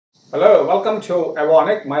Hello, welcome to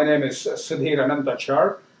Evonik. My name is Sudhir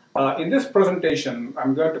Ananthachar. In this presentation,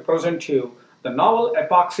 I'm going to present you the novel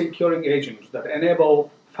epoxy curing agents that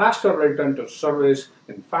enable faster return to service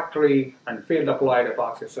in factory and field applied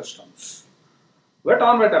epoxy systems.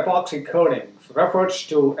 Wet-on-wet epoxy coatings refers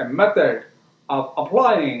to a method of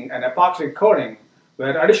applying an epoxy coating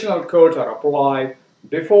where additional coats are applied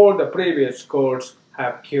before the previous coats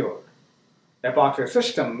have cured. Epoxy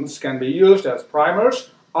systems can be used as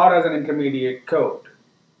primers or as an intermediate coat.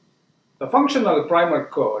 The functional primer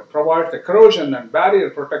coat provides the corrosion and barrier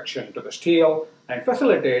protection to the steel and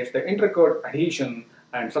facilitates the intercoat adhesion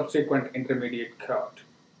and subsequent intermediate coat.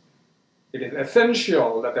 It is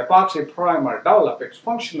essential that the epoxy primer develop its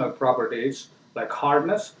functional properties like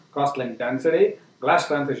hardness, cross-link density, glass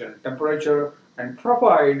transition temperature, and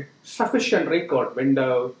provide sufficient recoat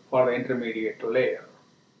window for the intermediate layer.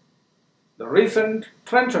 The recent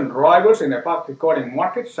trends and drivers in epoxy coating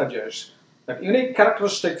market suggest that unique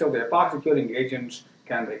characteristics of the epoxy curing agents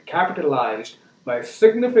can be capitalized by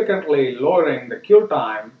significantly lowering the cure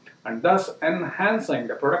time and thus enhancing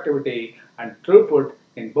the productivity and throughput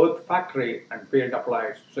in both factory and field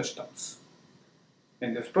applied systems.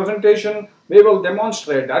 In this presentation, we will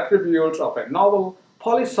demonstrate the attributes of a novel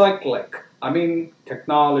polycyclic amine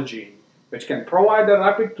technology which can provide a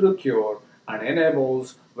rapid through cure and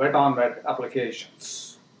enables wet-on-wet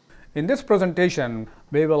applications. In this presentation,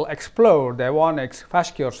 we will explore the Evonik's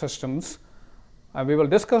fast cure systems. We will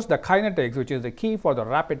discuss the kinetics, which is the key for the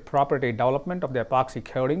rapid property development of the epoxy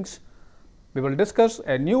coatings. We will discuss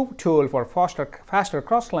a new tool for faster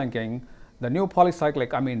cross-linking, the new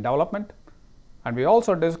polycyclic amine development. And we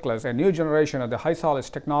also discuss a new generation of the high solids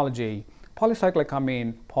technology, polycyclic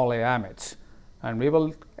amine polyamides. And we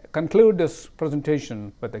will conclude this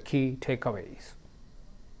presentation with the key takeaways.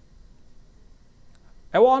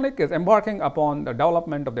 Evonik is embarking upon the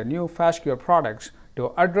development of the new fast cure products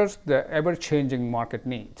to address the ever-changing market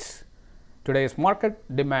needs. Today's market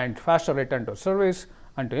demands faster return to service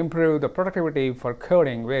and to improve the productivity for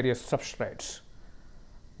coating various substrates.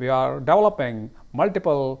 We are developing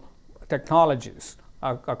multiple technologies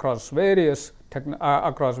across various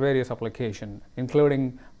applications,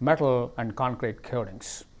 including metal and concrete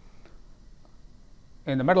coatings.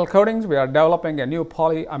 In the metal coatings, we are developing a new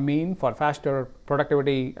polyamine for faster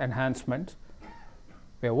productivity enhancement.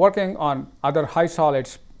 We are working on other high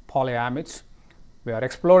solids polyamides. We are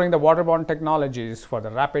exploring the waterborne technologies for the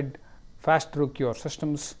rapid fast through cure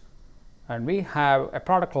systems. And we have a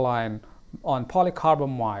product line on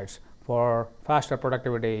polycarbamides for faster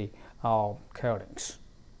productivity coatings.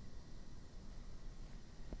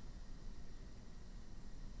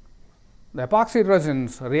 The epoxy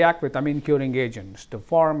resins react with amine curing agents to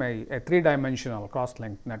form a three-dimensional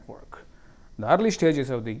cross-linked network. The early stages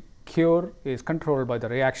of the cure is controlled by the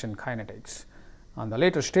reaction kinetics. On the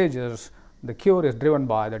later stages, the cure is driven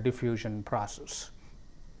by the diffusion process.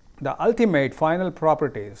 The ultimate final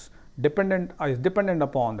properties is dependent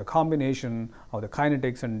upon the combination of the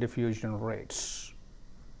kinetics and diffusion rates.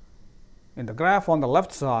 In the graph on the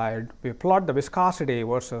left side, we plot the viscosity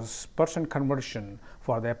versus percent conversion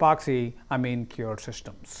for the epoxy amine cure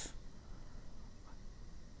systems.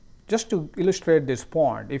 Just to illustrate this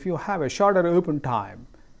point, if you have a shorter open time,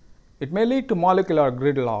 it may lead to molecular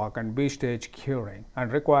gridlock and B-stage curing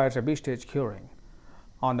and requires a B-stage curing.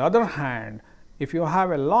 On the other hand, if you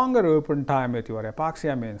have a longer open time with your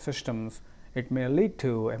epoxy amine systems, it may lead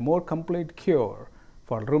to a more complete cure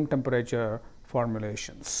for room temperature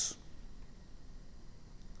formulations.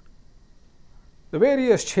 The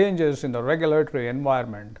various changes in the regulatory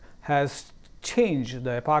environment has changed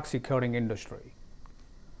the epoxy coating industry.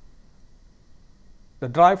 The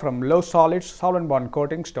drive from low solids solvent-borne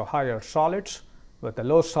coatings to higher solids with the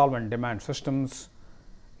low solvent demand systems.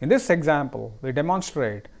 In this example, we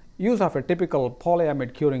demonstrate use of a typical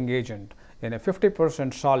polyamide curing agent in a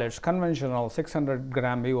 50% solids conventional 600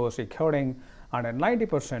 gram VOC coating and a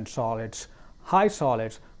 90% solids, high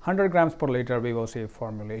solids 100 grams per liter VOC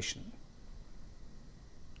formulation.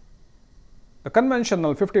 The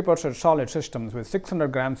conventional 50% solid systems with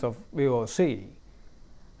 600 grams of VOC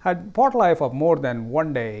had pot life of more than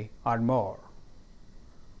 1 day or more.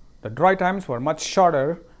 The dry times were much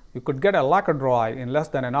shorter. You could get a lacquer dry in less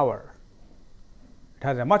than an hour. It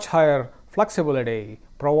has a much higher flexibility,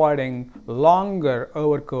 providing longer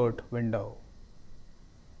overcoat window.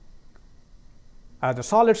 As the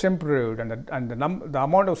solids improved and the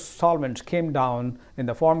amount of solvents came down in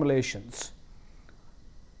the formulations,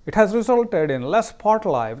 it has resulted in less pot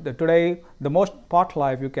life. Today, the most pot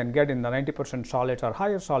life you can get in the 90% solids or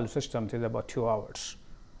higher solid systems is about 2 hours,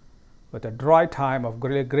 with a dry time of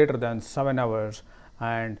greater than 7 hours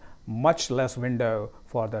and much less window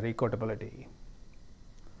for the recoatability.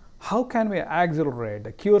 How can we accelerate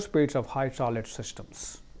the cure speeds of high solid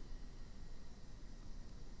systems?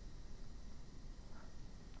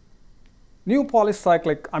 New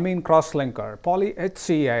polycyclic amine crosslinker,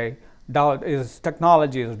 poly-HCA,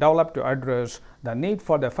 technology is developed to address the need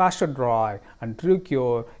for the faster dry and true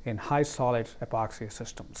cure in high solid epoxy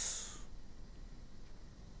systems.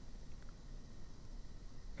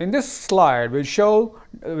 In this slide, we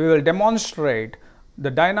will demonstrate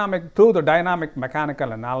through the dynamic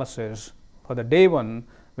mechanical analysis for the day one,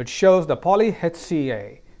 which shows the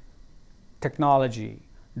poly-HCA technology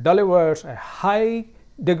delivers a high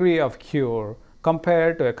degree of cure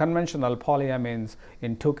compared to a conventional polyamines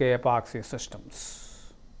in 2K epoxy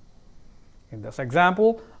systems. In this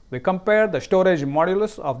example, we compare the storage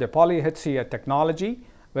modulus of the poly-HCA technology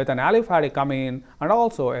with an aliphatic amine and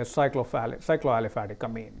also a cycloaliphatic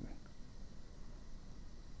amine.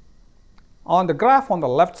 On the graph on the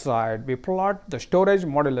left side, we plot the storage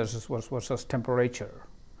modulus versus temperature.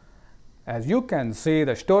 As you can see,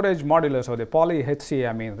 the storage modulus of the poly-HCA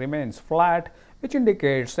amine remains flat, which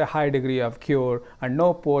indicates a high degree of cure and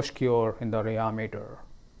no post-cure in the rheometer.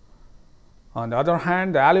 On the other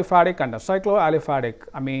hand, the aliphatic and the cycloaliphatic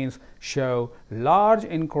amines show large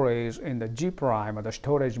increase in the G' of the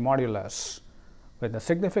storage modulus with a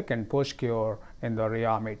significant post-cure in the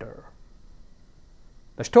rheometer.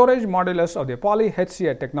 The storage modulus of the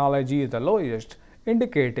poly-HCA technology is the lowest,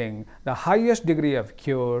 indicating the highest degree of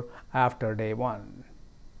cure after day one.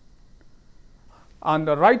 On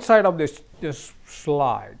the right side of this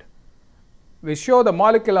slide, we show the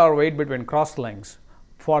molecular weight between crosslinks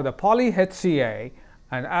for the poly-HCA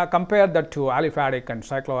and compare that to aliphatic and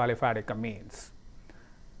cycloaliphatic amines.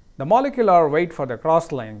 The molecular weight for the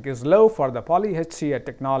crosslink is low for the poly-HCA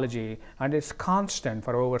technology and is constant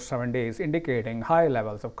for over 7 days, indicating high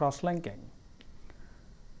levels of crosslinking.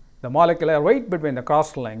 The molecular weight between the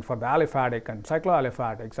crosslink for the aliphatic and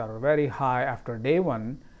cycloaliphatics are very high after day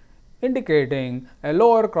one, indicating a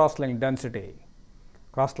lower crosslink density.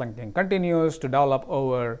 Crosslinking continues to develop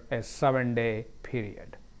over a 7-day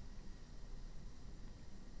period.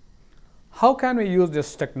 How can we use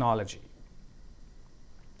this technology?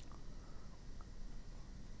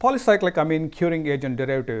 Polycyclic amine curing agent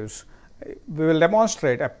derivatives, we will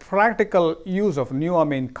demonstrate a practical use of new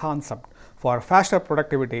amine concept for faster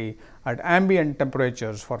productivity at ambient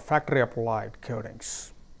temperatures for factory applied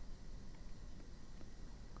coatings.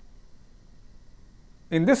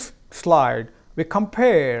 In this slide, we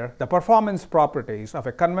compare the performance properties of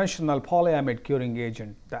a conventional polyamide curing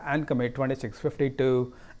agent, the Ananthachar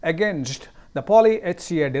 2652, against the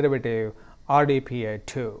poly-HCA derivative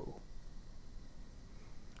RDPA2.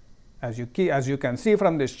 As you can see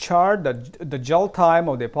from this chart, the gel time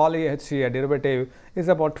of the poly-HCA derivative is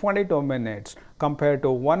about 22 minutes compared to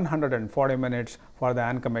 140 minutes for the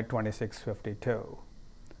Ananthachar 2652.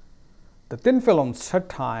 The thin film set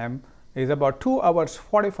time is about 2 hours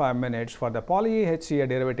 45 minutes for the poly-HCA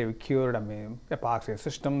derivative cured amine epoxy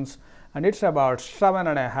systems, and it's about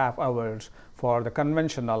 7.5 hours for the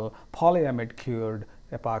conventional polyamide cured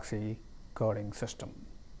epoxy coating system.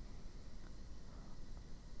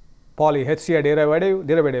 Poly-HCA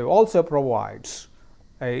derivative also provides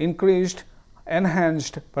enhanced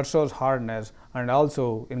Persoz hardness and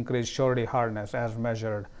also increased surety hardness as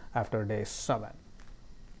measured after day 7.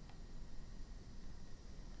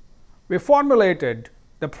 We formulated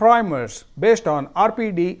the primers based on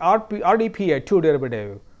RDPA2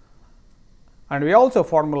 derivative, and we also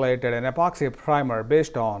formulated an epoxy primer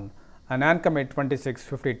based on an Ananthachar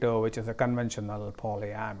 2652, which is a conventional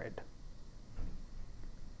polyamide.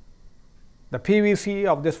 The PVC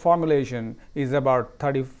of this formulation is about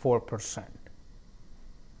 34%.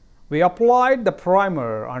 We applied the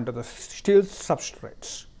primer onto the steel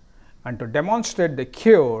substrates, and to demonstrate the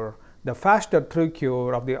cure, the faster through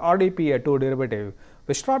cure of the RDPA2 derivative,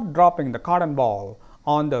 we stopped dropping the cotton ball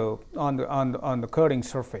on the coating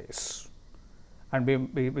surface, and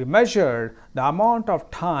we measured the amount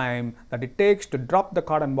of time that it takes to drop the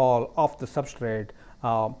cotton ball off the substrate.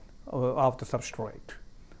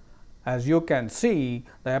 As you can see,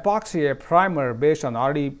 the epoxy primer based on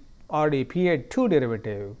RDPA2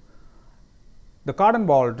 derivative, the cotton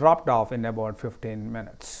ball dropped off in about 15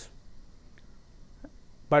 minutes.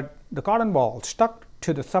 But the cotton ball stuck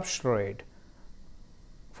to the substrate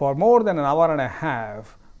for more than an hour and a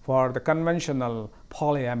half for the conventional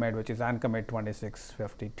polyamide, which is Ananthachar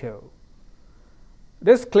 2652.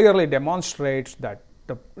 This clearly demonstrates that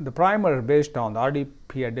the primer based on the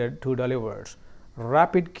RDPA2 delivers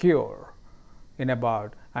rapid cure in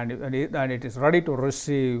about and it is ready to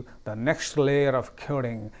receive the next layer of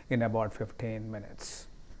curing in about 15 minutes.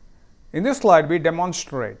 In this slide, we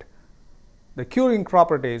demonstrate the curing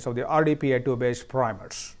properties of the RDPA2 based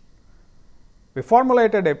primers. We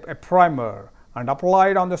formulated a primer and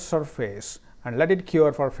applied on the surface and let it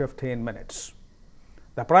cure for 15 minutes.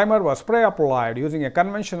 The primer was spray applied using a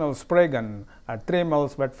conventional spray gun at 3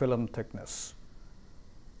 mL wet film thickness.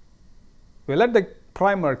 We let the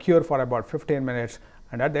primer cure for about 15 minutes,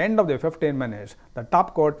 and at the end of the 15 minutes, the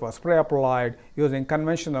top coat was spray applied using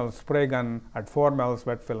conventional spray gun at 4 mL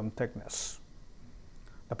wet film thickness.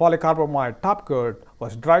 The polycarbonate top coat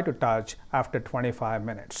was dry to touch after 25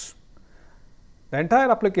 minutes. The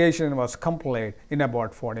entire application was complete in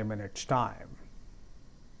about 40 minutes time.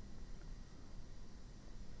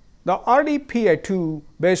 The RDPA2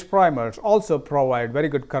 based primers also provide very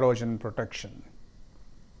good corrosion protection.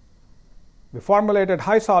 We formulated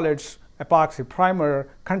high solids epoxy primer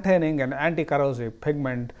containing an anti-corrosive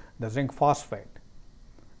pigment, the zinc phosphate,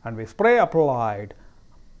 and we spray applied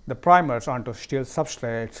the primers onto steel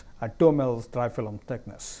substrates at 2 mL dry film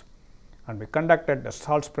thickness, and we conducted the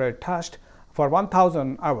salt spray test for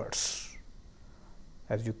 1000 hours.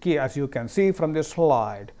 As you can see from this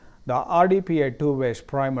slide, the RDPA2 based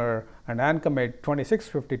primer and Ancamate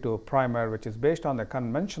 2652 primer, which is based on the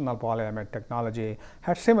conventional polyamide technology,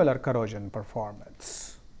 had similar corrosion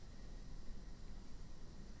performance.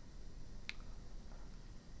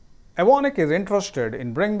 Evonik is interested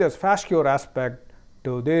in bringing this fast cure aspect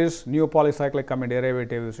to these new polycyclic amine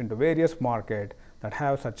derivatives into various markets that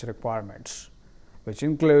have such requirements, which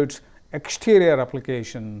includes exterior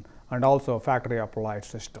application and also factory applied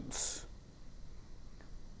systems.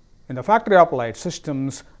 In the factory applied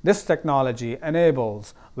systems, this technology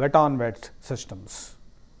enables wet-on-wet systems.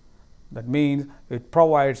 That means it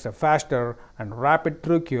provides a faster and rapid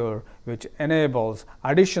true cure, which enables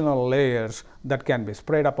additional layers that can be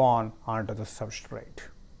sprayed upon onto the substrate.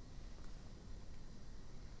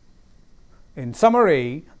 In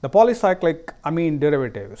summary, the polycyclic amine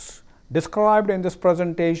derivatives described in this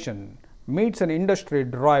presentation meets an industry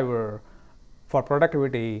driver for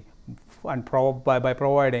productivity and by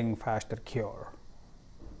providing faster cure.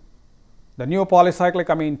 The new polycyclic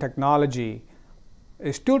amine technology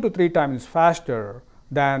is 2 to 3 times faster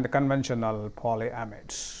than the conventional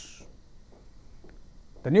polyamides.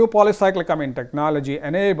 The new polycyclic amine technology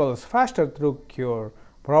enables faster through cure,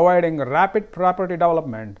 providing rapid property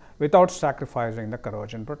development without sacrificing the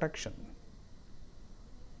corrosion protection.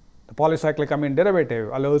 The polycyclic amine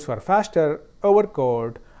derivative allows for faster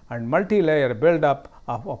overcoat and multi-layer buildup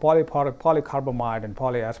of polycarbonate and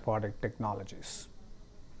polyaspartic technologies.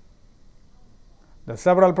 The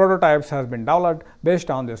several prototypes have been developed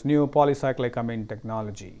based on this new polycyclic amine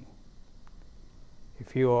technology.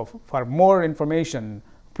 For more information,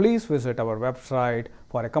 please visit our website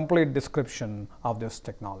for a complete description of this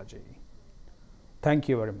technology. Thank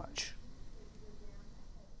you very much.